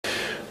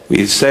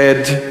We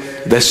said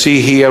the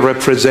sea here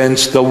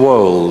represents the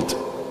world,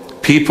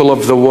 people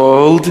of the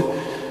world,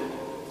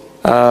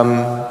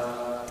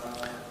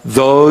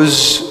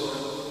 those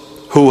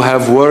who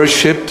have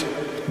worshipped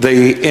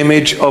the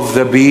image of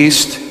the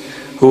beast,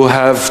 who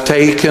have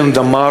taken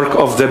the mark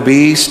of the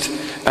beast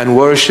and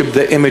worshipped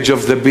the image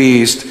of the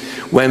beast,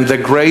 when the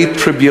great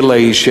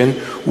tribulation,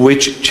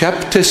 which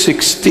chapter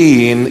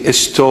 16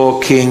 is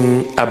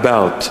talking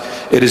about.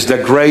 It is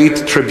the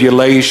great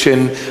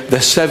tribulation, the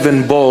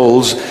 7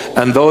 bowls,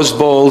 and those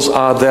bowls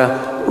are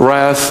the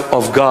wrath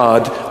of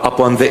God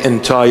upon the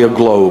entire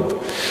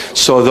globe.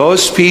 So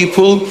those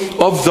people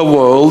of the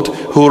world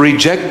who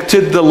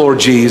rejected the Lord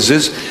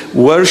Jesus,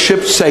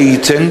 worshipped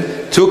Satan,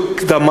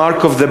 took the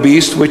mark of the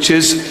beast, which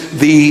is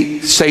the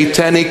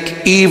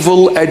satanic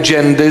evil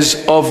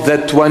agendas of the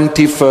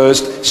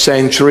 21st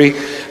century,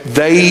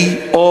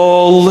 they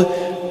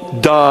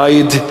all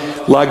died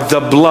like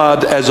the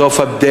blood as of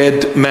a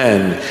dead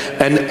man.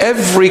 And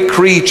every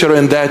creature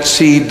in that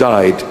sea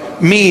died.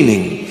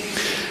 Meaning,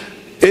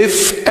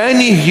 if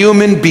any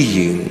human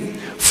being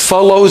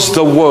follows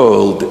the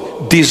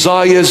world,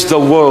 desires the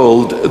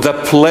world, the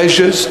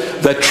pleasures,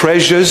 the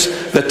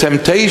treasures, the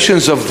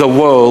temptations of the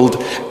world,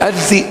 at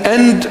the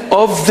end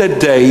of the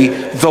day,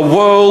 the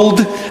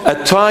world,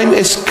 a time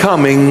is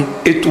coming,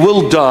 it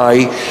will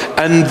die,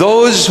 and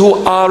those who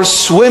are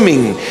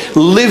swimming,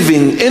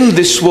 living in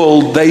this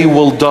world, they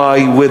will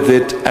die with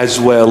it as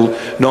well.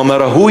 No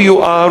matter who you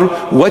are,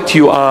 what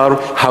you are,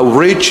 how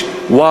rich,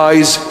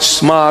 wise,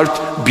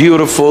 smart,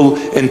 beautiful,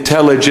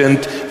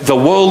 intelligent, the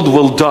world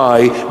will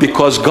die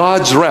because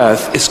God's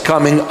wrath is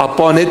coming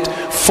upon it,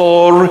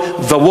 for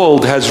the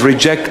world has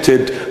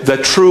rejected the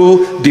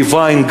true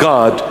divine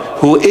God,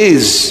 who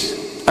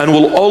is and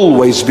will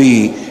always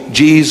be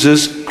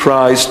Jesus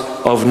Christ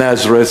of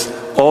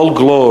Nazareth. All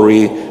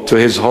glory to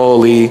his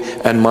holy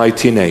and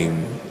mighty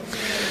name.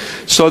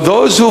 So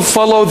those who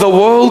follow the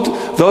world,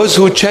 those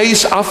who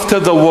chase after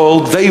the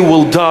world, they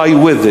will die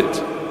with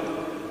it.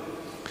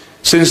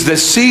 Since the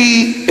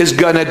sea is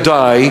gonna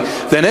die,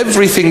 then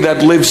everything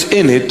that lives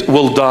in it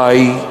will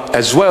die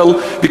as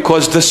well,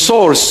 because the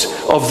source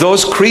of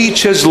those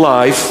creatures'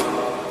 life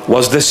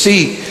was the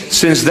sea.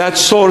 Since that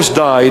source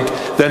died,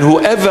 then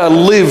whoever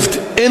lived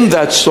in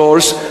that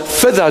source,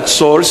 for that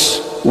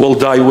source, will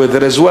die with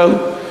it as well.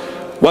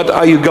 What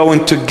are you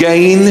going to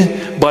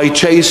gain by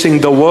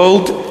chasing the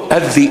world?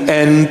 At the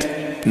end,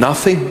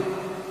 nothing.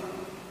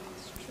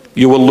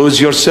 You will lose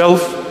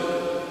yourself,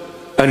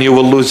 and you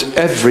will lose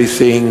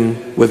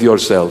everything with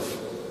yourself.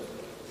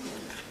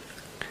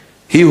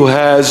 He who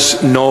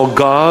has no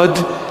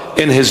God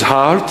in his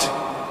heart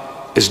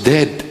is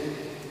dead.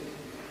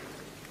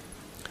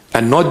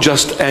 And not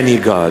just any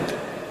God,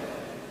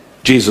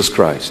 Jesus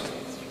Christ.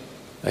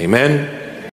 Amen.